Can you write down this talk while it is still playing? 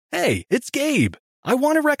Hey, it's Gabe. I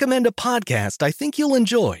want to recommend a podcast I think you'll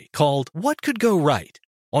enjoy called What Could Go Right.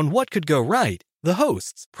 On What Could Go Right, the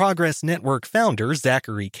hosts, Progress Network founder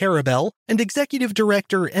Zachary Karabell and executive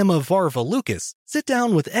director Emma Varva-Lucas, sit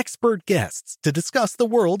down with expert guests to discuss the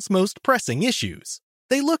world's most pressing issues.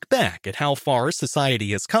 They look back at how far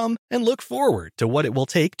society has come and look forward to what it will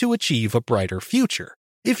take to achieve a brighter future.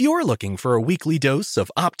 If you're looking for a weekly dose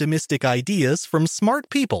of optimistic ideas from smart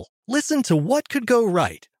people, listen to What Could Go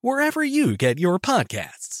Right wherever you get your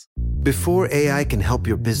podcasts. Before AI can help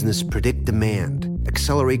your business predict demand,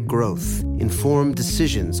 accelerate growth, inform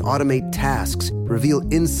decisions, automate tasks, reveal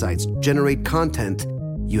insights, generate content,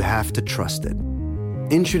 you have to trust it.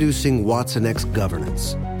 Introducing watsonx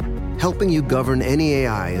Governance, helping you govern any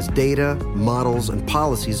AI as data, models, and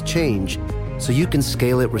policies change so you can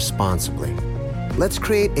scale it responsibly. Let's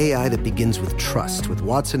create AI that begins with trust with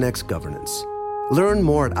watsonx Governance. Learn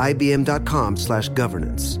more at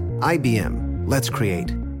ibm.com/governance. IBM, let's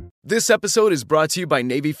create. This episode is brought to you by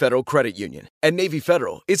Navy Federal Credit Union. At Navy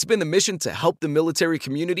Federal, it's been the mission to help the military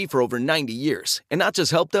community for over 90 years. And not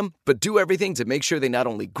just help them, but do everything to make sure they not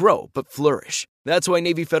only grow, but flourish. That's why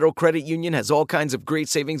Navy Federal Credit Union has all kinds of great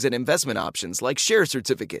savings and investment options like share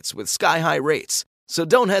certificates with sky-high rates. So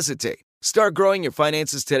don't hesitate. Start growing your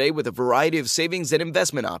finances today with a variety of savings and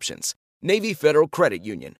investment options. Navy Federal Credit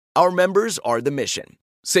Union. Our members are the mission.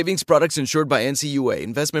 Savings products insured by NCUA.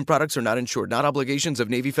 Investment products are not insured, not obligations of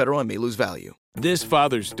Navy Federal and may lose value. This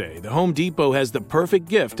Father's Day, the Home Depot has the perfect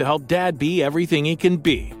gift to help Dad be everything he can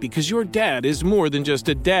be, because your dad is more than just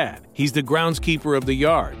a dad. He's the groundskeeper of the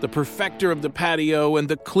yard, the perfecter of the patio, and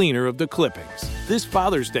the cleaner of the clippings. This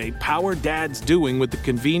Father's Day, power Dad's doing with the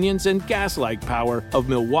convenience and gas-like power of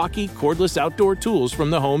Milwaukee cordless outdoor tools from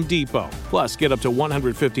the Home Depot. Plus, get up to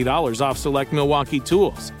 $150 off select Milwaukee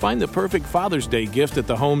tools. Find the perfect Father's Day gift at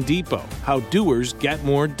the Home Depot. How doers get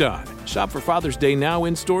more done. Shop for Father's Day now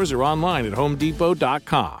in stores or online at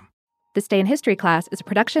homedepot.com. This Day in History class is a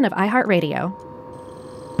production of iHeartRadio.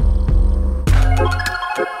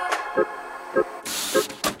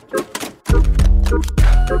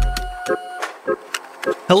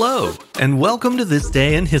 Hello, and welcome to This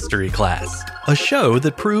Day in History class, a show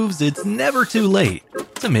that proves it's never too late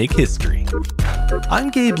to make history. I'm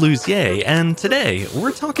Gabe Luzier, and today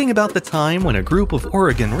we're talking about the time when a group of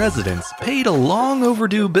Oregon residents paid a long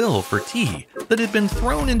overdue bill for tea that had been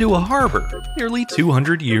thrown into a harbor nearly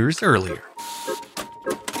 200 years earlier.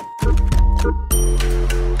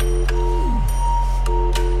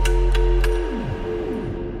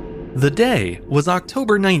 The day was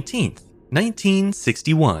October 19th,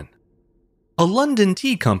 1961. A London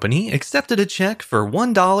tea company accepted a check for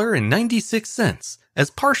 $1.96 as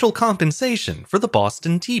partial compensation for the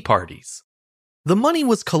Boston Tea Parties. The money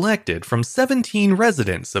was collected from 17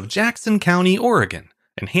 residents of Jackson County, Oregon,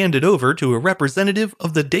 and handed over to a representative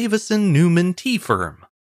of the Davison-Newman Tea Firm.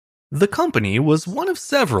 The company was one of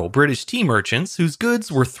several British tea merchants whose goods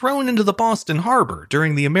were thrown into the Boston Harbor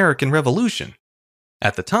during the American Revolution.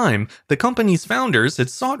 At the time, the company's founders had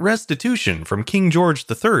sought restitution from King George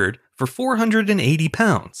III for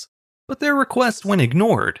 £480, but their request went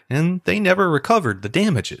ignored, and they never recovered the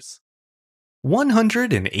damages.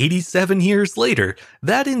 187 years later,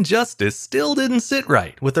 that injustice still didn't sit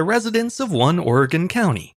right with the residents of one Oregon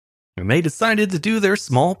county, and they decided to do their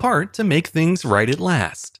small part to make things right at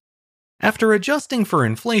last. After adjusting for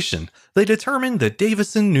inflation, they determined that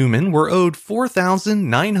Davison-Newman were owed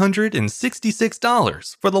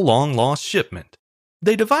 $4,966 for the long-lost shipment.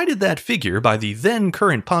 They divided that figure by the then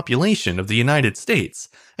current population of the United States,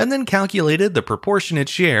 and then calculated the proportionate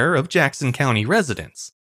share of Jackson County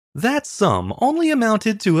residents. That sum only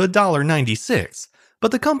amounted to $1.96,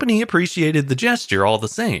 but the company appreciated the gesture all the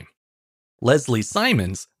same. Leslie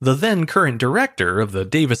Simons, the then current director of the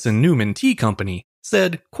Davison-Newman Tea Company,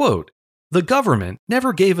 said, quote, "The government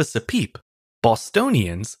never gave us a peep.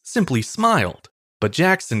 Bostonians simply smiled. But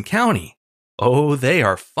Jackson County, oh, they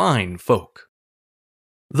are fine folk."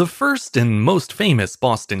 The first and most famous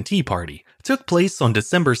Boston Tea Party took place on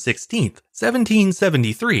December 16,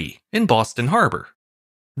 1773, in Boston Harbor.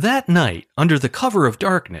 That night, under the cover of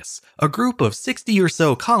darkness, a group of 60 or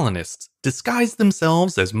so colonists disguised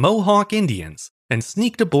themselves as Mohawk Indians and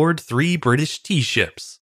sneaked aboard 3 British tea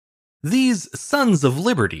ships. These Sons of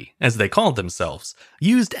Liberty, as they called themselves,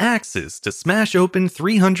 used axes to smash open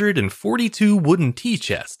 342 wooden tea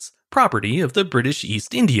chests, property of the British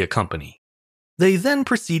East India Company. They then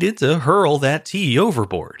proceeded to hurl that tea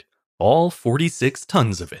overboard, all 46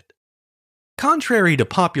 tons of it. Contrary to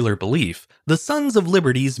popular belief, the Sons of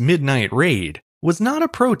Liberty's midnight raid was not a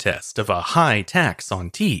protest of a high tax on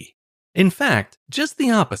tea. In fact, just the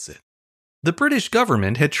opposite. The British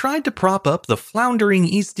government had tried to prop up the floundering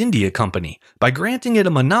East India Company by granting it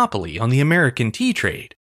a monopoly on the American tea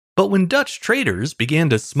trade. But when Dutch traders began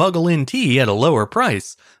to smuggle in tea at a lower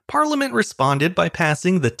price, Parliament responded by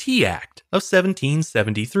passing the Tea Act of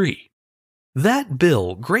 1773. That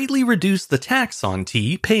bill greatly reduced the tax on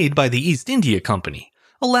tea paid by the East India Company,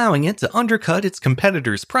 allowing it to undercut its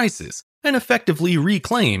competitors' prices and effectively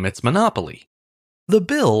reclaim its monopoly. The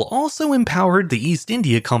bill also empowered the East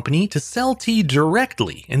India Company to sell tea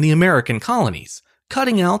directly in the American colonies,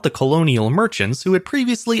 cutting out the colonial merchants who had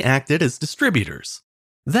previously acted as distributors.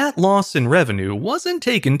 That loss in revenue wasn't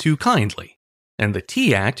taken too kindly, and the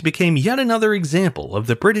Tea Act became yet another example of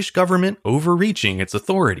the British government overreaching its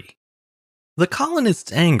authority. The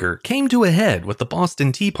colonists' anger came to a head with the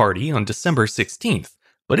Boston Tea Party on December 16th,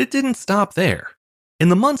 but it didn't stop there. In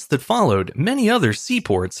the months that followed, many other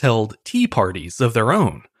seaports held tea parties of their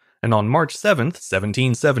own, and on March 7,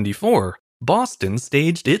 1774, Boston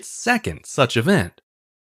staged its second such event.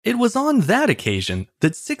 It was on that occasion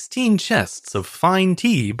that 16 chests of fine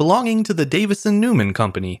tea belonging to the Davison-Newman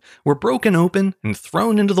Company were broken open and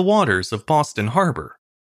thrown into the waters of Boston Harbor.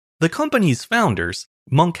 The company's founders,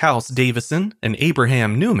 Monkhouse Davison and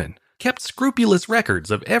Abraham Newman, kept scrupulous records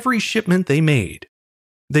of every shipment they made.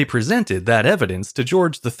 They presented that evidence to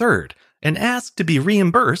George III and asked to be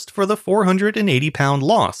reimbursed for the 480-pound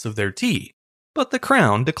loss of their tea, but the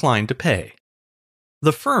Crown declined to pay.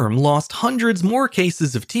 The firm lost hundreds more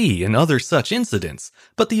cases of tea and other such incidents,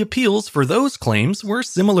 but the appeals for those claims were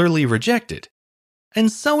similarly rejected. And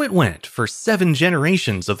so it went for 7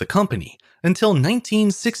 generations of the company, until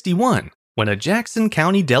 1961, when a Jackson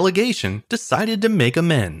County delegation decided to make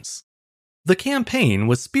amends. The campaign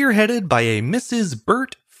was spearheaded by a Mrs.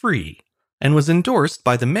 Bert Free, and was endorsed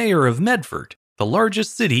by the mayor of Medford, the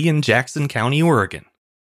largest city in Jackson County, Oregon.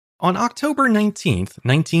 On October 19,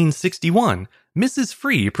 1961, Mrs.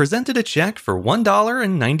 Free presented a check for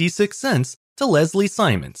 $1.96 to Leslie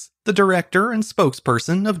Simons, the director and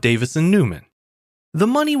spokesperson of Davison-Newman. The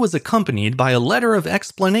money was accompanied by a letter of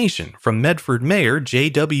explanation from Medford Mayor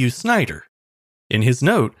J.W. Snyder. In his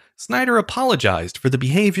note, Snyder apologized for the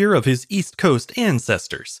behavior of his East Coast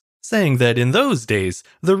ancestors, saying that in those days,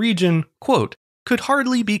 the region, quote, could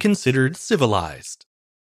hardly be considered civilized.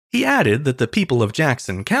 He added that the people of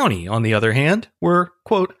Jackson County, on the other hand, were,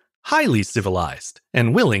 quote, highly civilized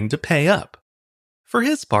and willing to pay up. For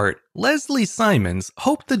his part, Leslie Simons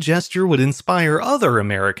hoped the gesture would inspire other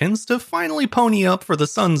Americans to finally pony up for the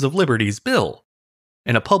Sons of Liberty's bill.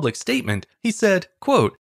 In a public statement, he said,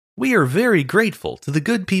 quote, "We are very grateful to the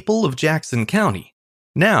good people of Jackson County.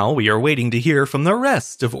 Now we are waiting to hear from the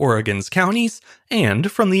rest of Oregon's counties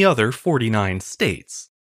and from the other 49 states."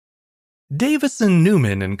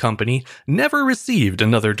 Davison-Newman and Company never received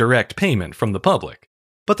another direct payment from the public,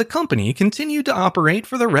 but the company continued to operate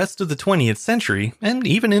for the rest of the 20th century and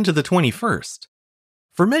even into the 21st.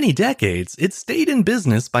 For many decades, it stayed in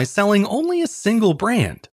business by selling only a single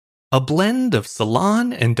brand, a blend of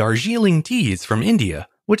Ceylon and Darjeeling teas from India,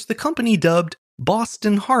 which the company dubbed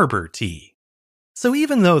Boston Harbor Tea. So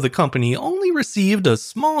even though the company only received a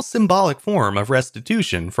small symbolic form of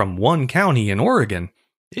restitution from one county in Oregon,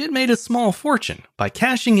 it made a small fortune by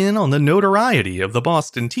cashing in on the notoriety of the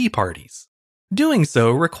Boston Tea Parties. Doing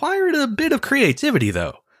so required a bit of creativity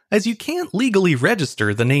though, as you can't legally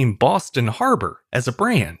register the name Boston Harbor as a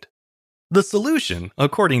brand. The solution,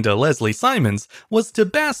 according to Leslie Simons, was to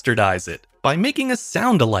bastardize it by making a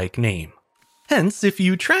sound-alike name. Hence, if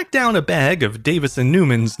you track down a bag of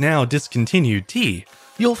Davison-Newman's now discontinued tea,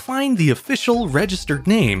 you'll find the official registered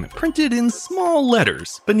name printed in small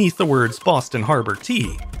letters beneath the words Boston Harbor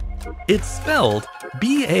Tea. It's spelled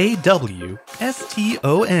B-A-W-S-T-O-N-A-B-A,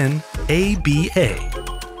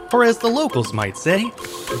 or as the locals might say,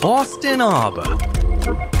 Boston Abba.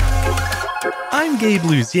 I'm Gabe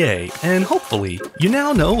Luzier, and hopefully you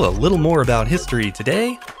now know a little more about history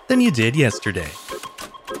today than you did yesterday.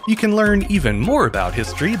 You can learn even more about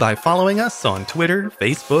history by following us on Twitter,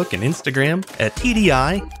 Facebook, and Instagram at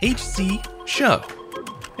TDIHC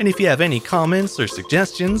And if you have any comments or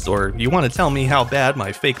suggestions, or you want to tell me how bad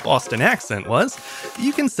my fake Boston accent was,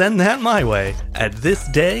 you can send that my way at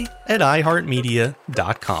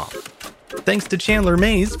thisday@iheartmedia.com. Thanks to Chandler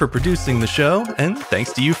Mays for producing the show, and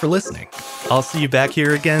thanks to you for listening. I'll see you back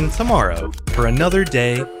here again tomorrow for another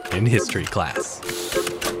day in history class.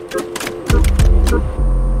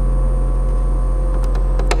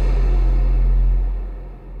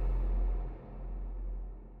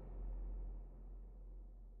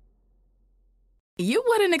 You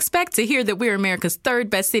wouldn't expect to hear that we're America's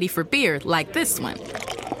third best city for beer like this one.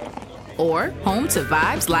 Or home to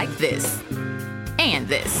vibes like this. And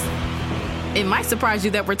this. It might surprise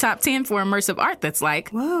you that we're top 10 for immersive art that's like,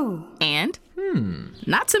 whoa. And,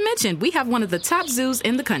 not to mention, we have one of the top zoos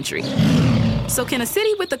in the country. So can a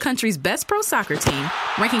city with the country's best pro soccer team,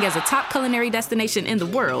 ranking as a top culinary destination in the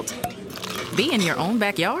world, be in your own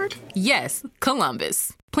backyard? Yes,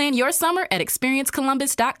 Columbus. Plan your summer at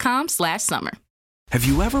experiencecolumbus.com/summer. Have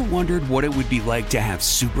you ever wondered what it would be like to have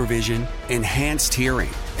supervision, enhanced hearing,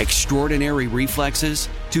 extraordinary reflexes,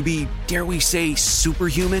 to be, dare we say,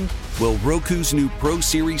 superhuman? Well, Roku's new Pro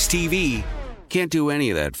Series TV can't do any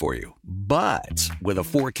of that for you. But with a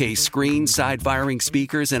 4K screen, side-firing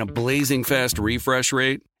speakers, and a blazing fast refresh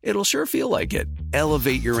rate, it'll sure feel like it.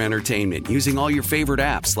 Elevate your entertainment using all your favorite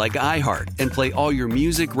apps like iHeart and play all your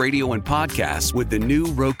music, radio, and podcasts with the new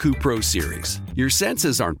Roku Pro Series. Your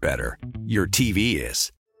senses aren't better. Your TV is.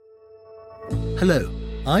 Hello,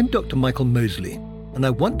 I'm Dr. Michael Mosley, and I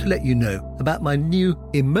want to let you know about my new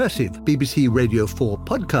immersive BBC Radio 4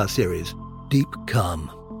 podcast series, Deep Calm.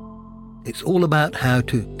 It's all about how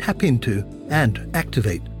to tap into and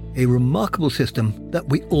activate a remarkable system that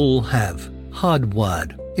we all have,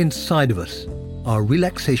 hardwired inside of us, our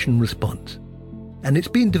relaxation response. And it's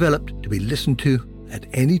been developed to be listened to at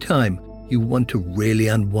any time you want to really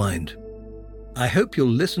unwind. I hope you'll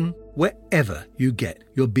listen wherever you get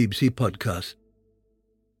your BBC podcasts.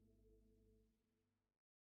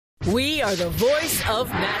 We are the voice of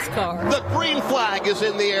NASCAR. The green flag is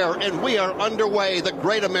in the air, and we are underway. The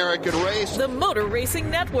Great American Race. The Motor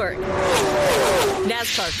Racing Network.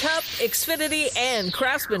 NASCAR Cup, Xfinity, and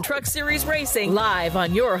Craftsman Truck Series Racing live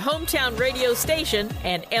on your hometown radio station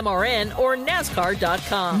and MRN or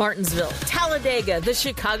NASCAR.com. Martinsville, Talladega, the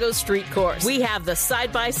Chicago Street Course. We have the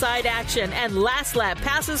side-by-side action and last lap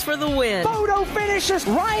passes for the win. Photo finishes.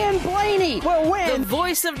 Ryan Blaney will win. The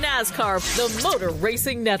voice of NASCAR, the Motor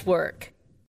Racing Network.